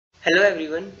Hello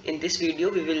everyone, in this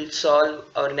video we will solve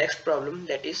our next problem,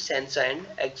 that is Sansa and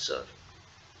XOR.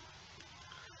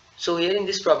 So here in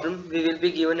this problem we will be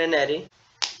given an array.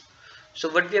 So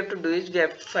what we have to do is we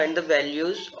have to find the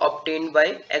values obtained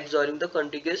by XORing the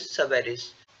contiguous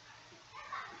subarrays,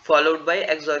 followed by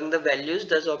XORing the values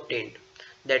thus obtained.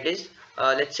 That is,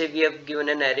 let's say we have given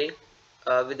an array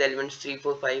with elements 3,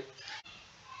 4, 5.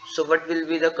 So what will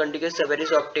be the contiguous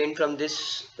subarrays obtained from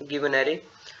this given array?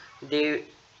 They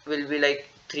will be like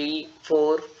 3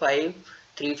 4 5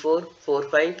 3 4 4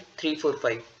 5 3 4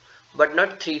 5, but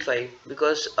not 3 5,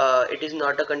 because it is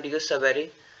not a contiguous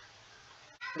subarray,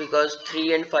 because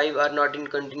 3 and 5 are not in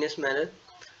continuous manner.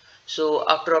 So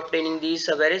after obtaining these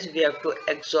subarrays we have to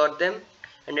XOR them,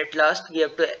 and at last we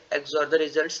have to XOR the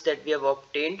results that we have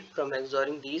obtained from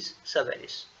XORing these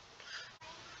subarrays.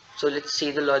 So let's see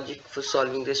the logic for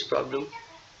solving this problem.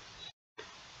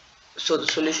 So the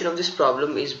solution of this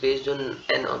problem is based on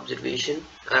an observation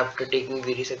after taking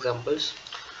various examples.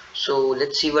 So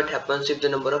let's see what happens if the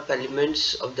number of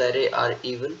elements of the array are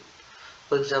even.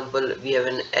 For example, we have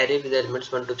an array with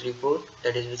elements 1 2 3 4,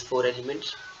 that is with 4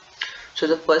 elements. So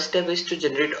the first step is to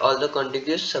generate all the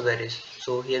contiguous subarrays.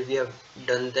 So here we have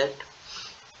done that.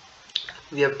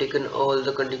 We have taken all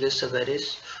the contiguous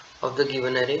subarrays of the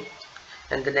given array,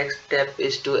 and the next step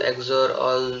is to XOR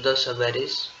all the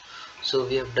subarrays. So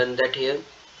we have done that here,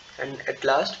 and at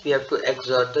last we have to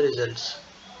XOR the results.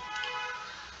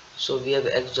 So we have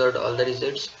XORed all the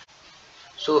results.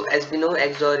 So as we know,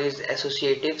 XOR is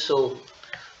associative, so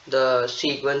the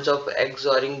sequence of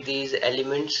XORing these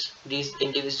elements, these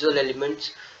individual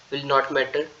elements, will not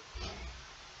matter.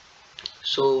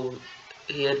 So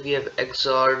here we have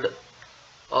XORed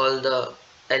all the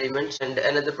elements, and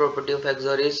another property of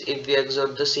XOR is if we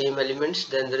XOR the same elements,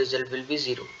 then the result will be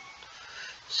 0.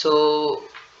 So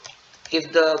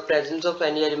if the presence of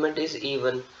any element is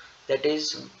even, that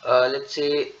is, let's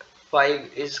say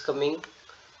 5 is coming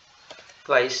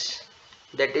twice,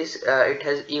 that is, it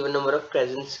has even number of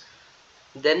presence,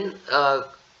 then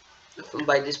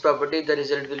by this property the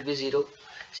result will be 0.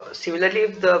 Similarly,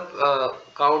 if the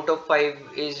count of 5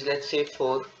 is, let's say,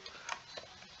 4,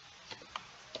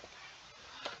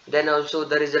 then also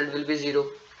the result will be 0.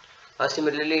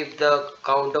 Similarly, if the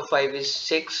count of 5 is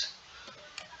 6,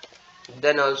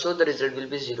 then also the result will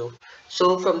be 0.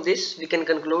 So from this we can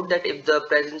conclude that if the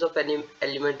presence of any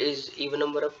element is even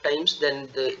number of times, then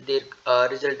their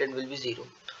resultant will be 0.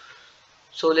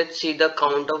 So let's see the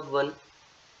count of 1.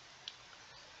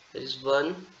 There is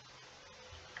 1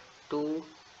 2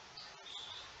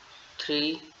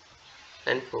 3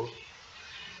 and 4.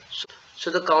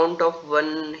 So the count of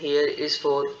 1 here is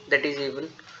 4, that is even.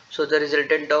 So the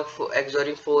resultant of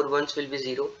XORing 4 ones will be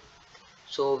 0.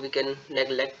 So we can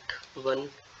neglect 1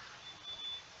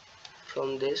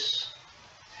 from this.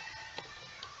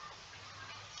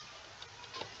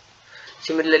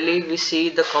 Similarly, we see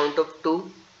the count of 2.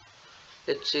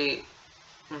 Let's see,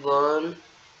 1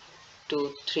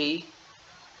 2 3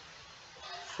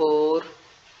 4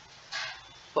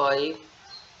 5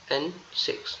 and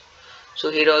 6.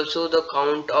 So here also the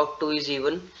count of 2 is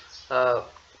even.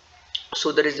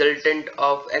 So the resultant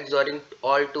of XORing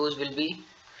all 2's will be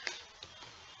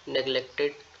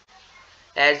neglected,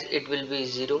 as it will be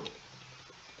 0.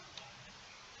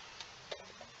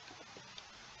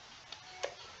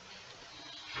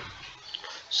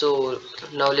 So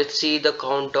now let's see the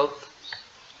count of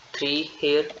 3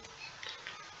 here.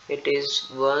 It is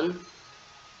 1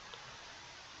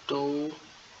 2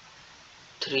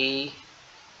 3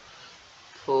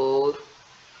 4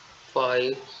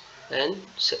 5 and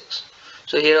 6.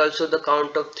 So here also the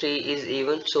count of 3 is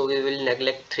even, so we will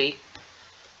neglect 3.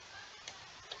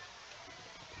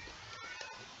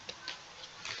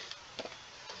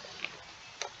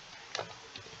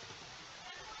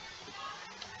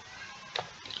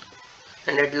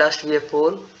 And at last we have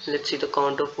 4. Let's see the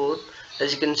count of 4.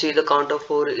 As you can see, the count of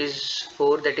 4 is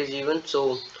 4, that is even.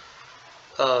 So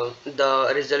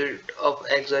the result of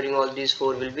XORing all these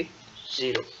 4 will be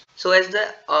 0. So as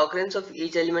the occurrence of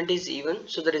each element is even,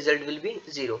 so the result will be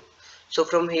 0. So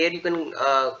from here you can,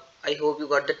 I hope you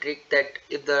got the trick that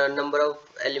if the number of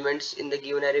elements in the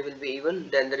given array will be even,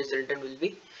 then the resultant will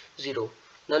be 0.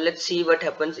 Now let's see what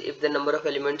happens if the number of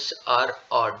elements are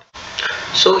odd.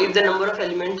 So if the number of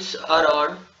elements are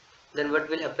odd, then what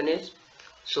will happen is,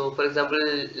 so for example,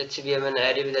 let's say we have an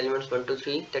array with elements 1 2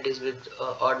 3, that is with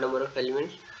odd number of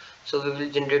elements. So we will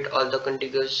generate all the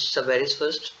contiguous subarrays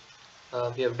first.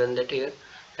 We have done that here,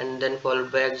 and then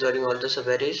followed by XORing all the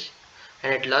subarrays,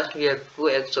 and at last we have to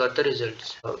XOR the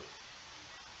results.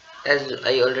 As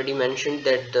I already mentioned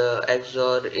that the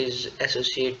XOR is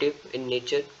associative in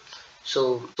nature,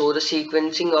 So the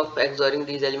sequencing of XORing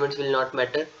these elements will not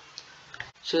matter.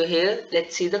 So here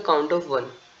let's see the count of 1.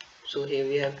 So here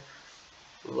we have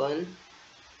 1,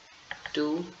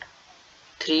 2,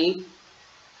 3,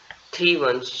 3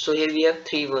 ones. So here we have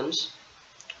 3 ones.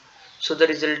 So the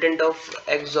resultant of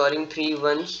XORing 3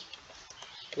 ones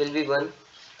will be 1,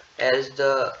 as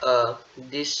the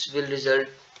this will result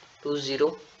to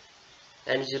 0,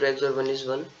 and 0 XOR 1 is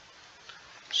 1.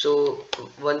 So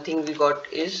one thing we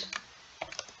got is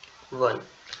 1.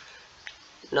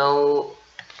 Now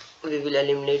we will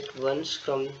eliminate ones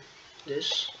from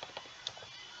this.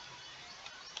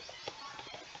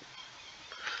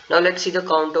 Now let's see the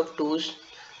count of 2's.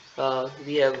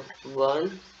 We have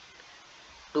 1,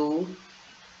 2,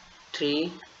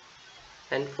 3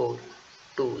 and 4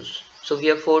 2's. So we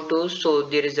have 4 2's, so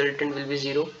the resultant will be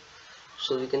 0.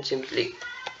 So we can simply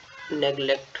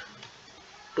neglect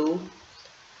 2.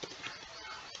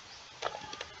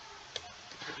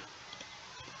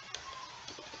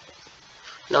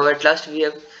 Now at last we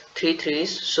have 3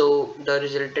 3's, so the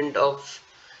resultant of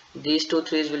these two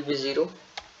 3's will be 0,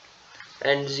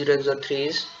 and 0 XOR 3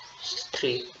 is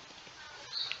 3.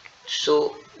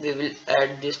 So we will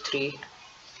add these 3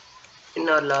 in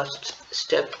our last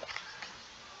step.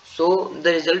 So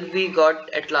the result we got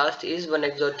at last is 1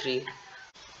 XOR 3,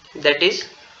 that is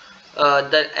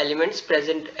the elements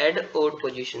present at odd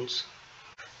positions.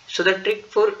 So the trick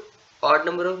for odd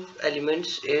number of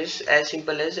elements is as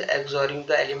simple as XORing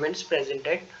the elements present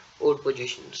at odd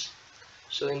positions.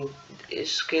 So in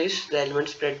this case the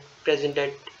elements present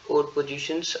at odd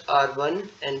positions are 1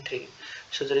 and 3.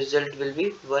 So the result will be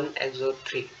 1 XOR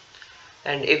 3.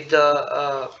 And if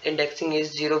the indexing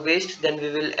is 0 based, then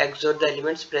we will XOR the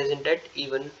elements present at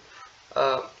even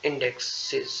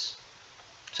indexes.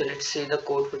 So let's see the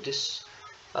code for this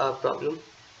problem.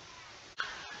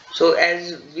 So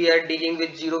as we are dealing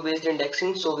with 0 based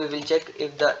indexing, so we will check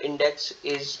if the index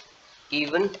is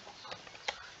even.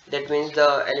 That means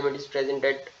the element is present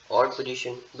at odd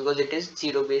position, because it is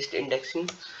 0 based indexing.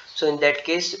 So in that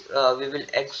case we will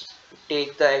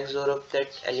take the XOR of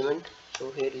that element.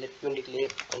 So here let me declare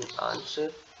an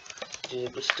answer which is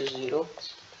equals to 0.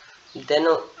 Then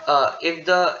if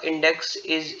the index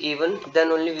is even,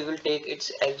 then only we will take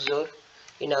its XOR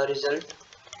in our result.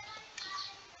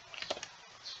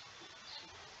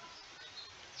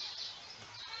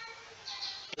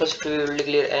 First we will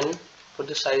declare n for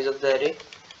the size of the array.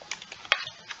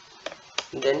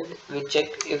 Then we check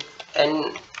if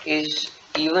n is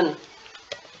even,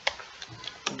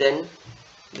 then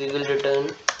we will return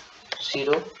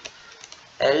 0,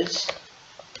 else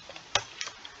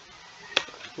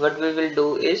what we will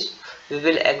do is we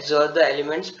will XOR the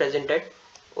elements present at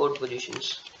odd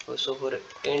positions. So for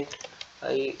int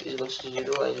I is equals to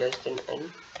 0, I less than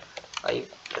n, I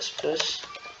plus plus.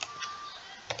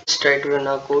 Let's try to run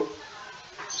our code.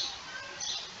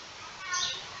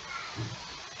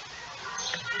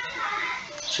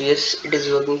 So yes, it is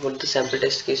working for the sample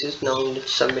test cases. Now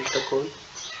let's submit the code.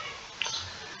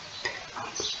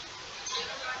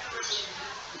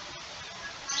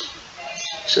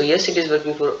 So yes, it is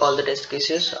working for all the test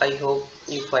cases. I hope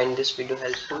you find this video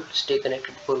helpful. Stay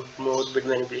connected for more bit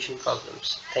manipulation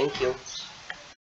problems. Thank you.